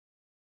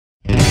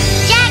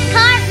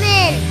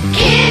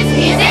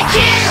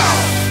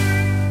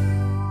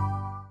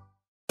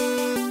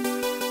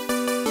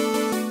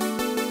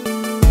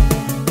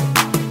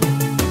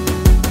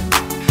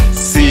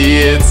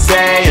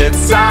say it,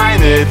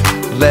 sign it.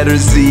 Letter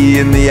Z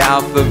in the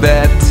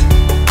alphabet.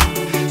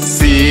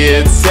 See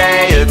it,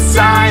 say it,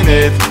 sign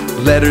it.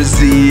 Letter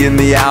Z in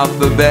the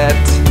alphabet.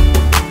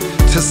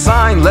 To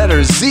sign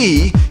letter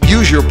Z,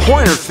 use your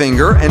pointer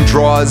finger and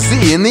draw a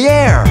Z in the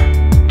air.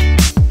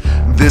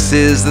 This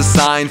is the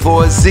sign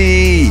for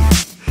Z.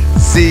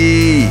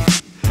 Z,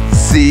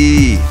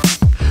 Z.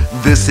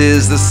 This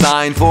is the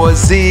sign for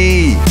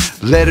Z.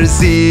 Letter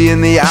Z in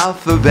the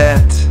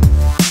alphabet.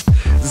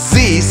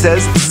 Z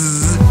says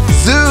Z,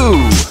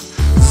 zoo,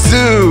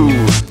 zoo,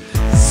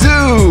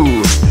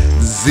 zoo.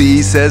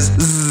 Z says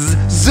Z,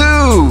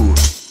 zoo.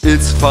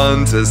 It's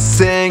fun to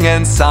sing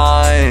and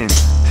sign.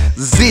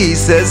 Z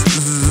says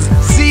Z,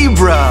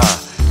 zebra,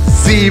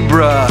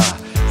 zebra,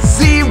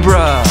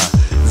 zebra.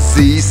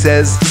 Z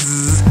says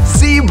Z,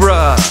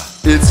 zebra.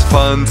 It's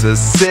fun to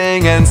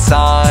sing and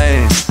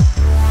sign.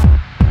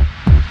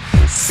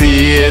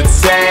 See it,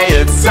 say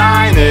it,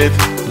 sign it.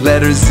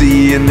 Letter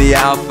Z in the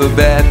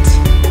alphabet.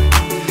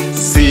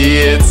 See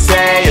it,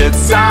 say it,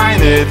 sign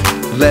it.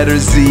 Letter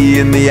Z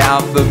in the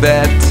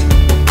alphabet.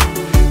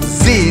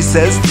 Z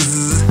says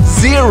Z,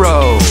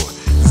 zero,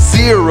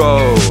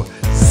 zero,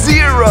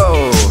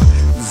 zero.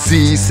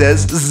 Z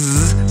says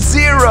Z,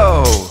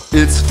 zero.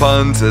 It's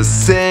fun to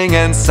sing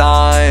and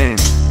sign.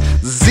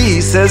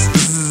 Z says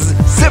Z,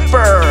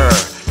 zipper,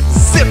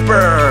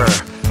 zipper,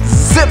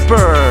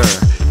 zipper.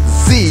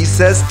 Z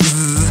says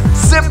Z,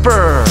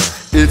 zipper.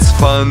 It's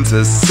fun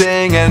to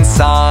sing and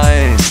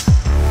sign.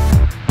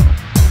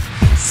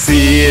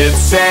 See it,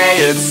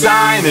 say it,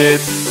 sign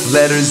it.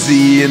 Letter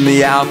Z in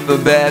the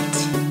alphabet.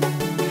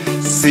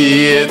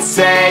 See it,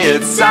 say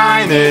it,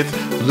 sign it.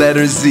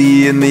 Letter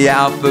Z in the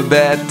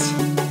alphabet.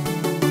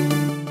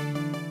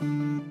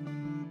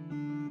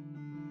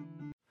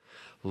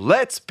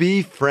 Let's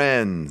be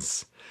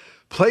friends.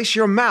 Place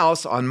your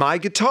mouse on my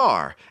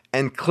guitar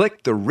and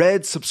click the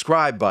red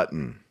subscribe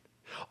button.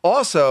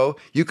 Also,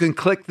 you can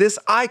click this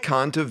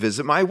icon to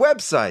visit my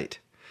website.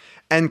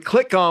 And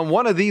click on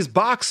one of these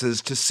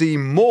boxes to see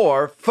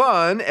more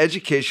fun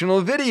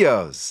educational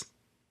videos.